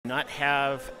not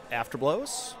have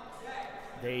afterblows.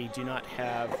 They do not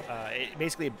have, it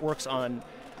basically works on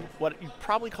what you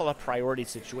probably call a priority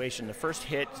situation. The first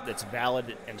hit that's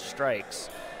valid and strikes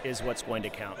is what's going to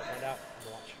count. Find out.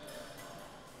 Watch.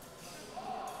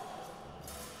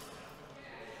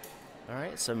 All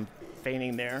right, some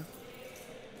feigning there.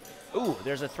 Ooh,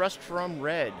 there's a thrust from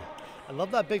red. I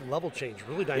love that big level change.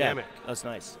 Really dynamic. Yeah, that's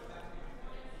nice.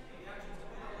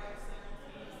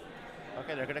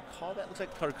 Okay, they're going to call that. Looks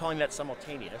like they're calling that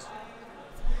simultaneous.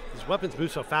 These weapons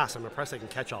move so fast, I'm impressed they can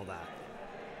catch all that.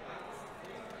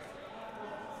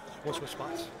 Want to switch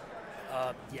spots?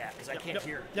 Yeah, because I can't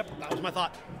hear. Yep, that was my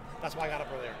thought. That's why I got up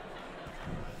earlier.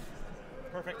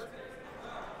 Perfect.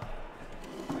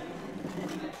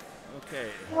 Okay.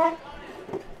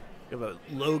 We have a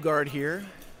low guard here.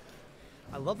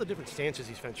 I love the different stances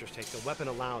these fencers take. The weapon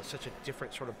allows such a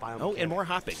different sort of biomechanic. Oh, and more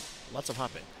hopping. Lots of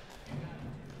hopping.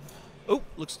 Oh,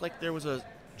 looks like there was a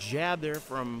jab there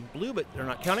from blue, but they're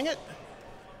not counting it.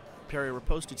 Parry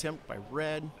riposte attempt by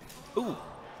red. Ooh.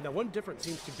 Now, one difference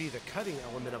seems to be the cutting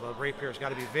element of a rapier has got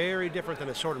to be very different than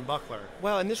a sword and buckler.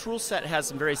 Well, and this rule set has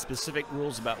some very specific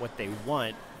rules about what they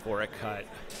want for a cut.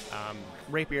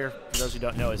 Rapier, for those who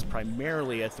don't know, is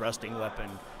primarily a thrusting weapon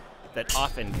that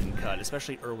often can cut,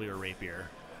 especially earlier rapier.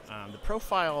 The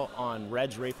profile on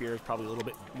red's rapier is probably a little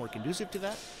bit more conducive to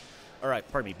that. All right,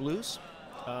 pardon me, blues.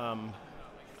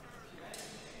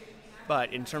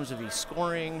 But in terms of the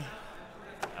scoring,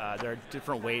 there are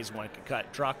different ways one can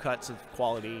cut. Draw cuts of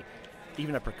quality,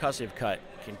 even a percussive cut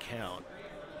can count.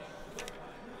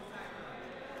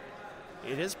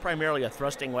 It is primarily a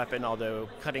thrusting weapon, although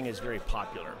cutting is very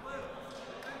popular.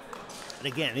 And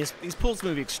again, these pulls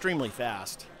move extremely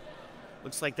fast.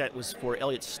 Looks like that was for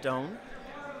Eliot Stone.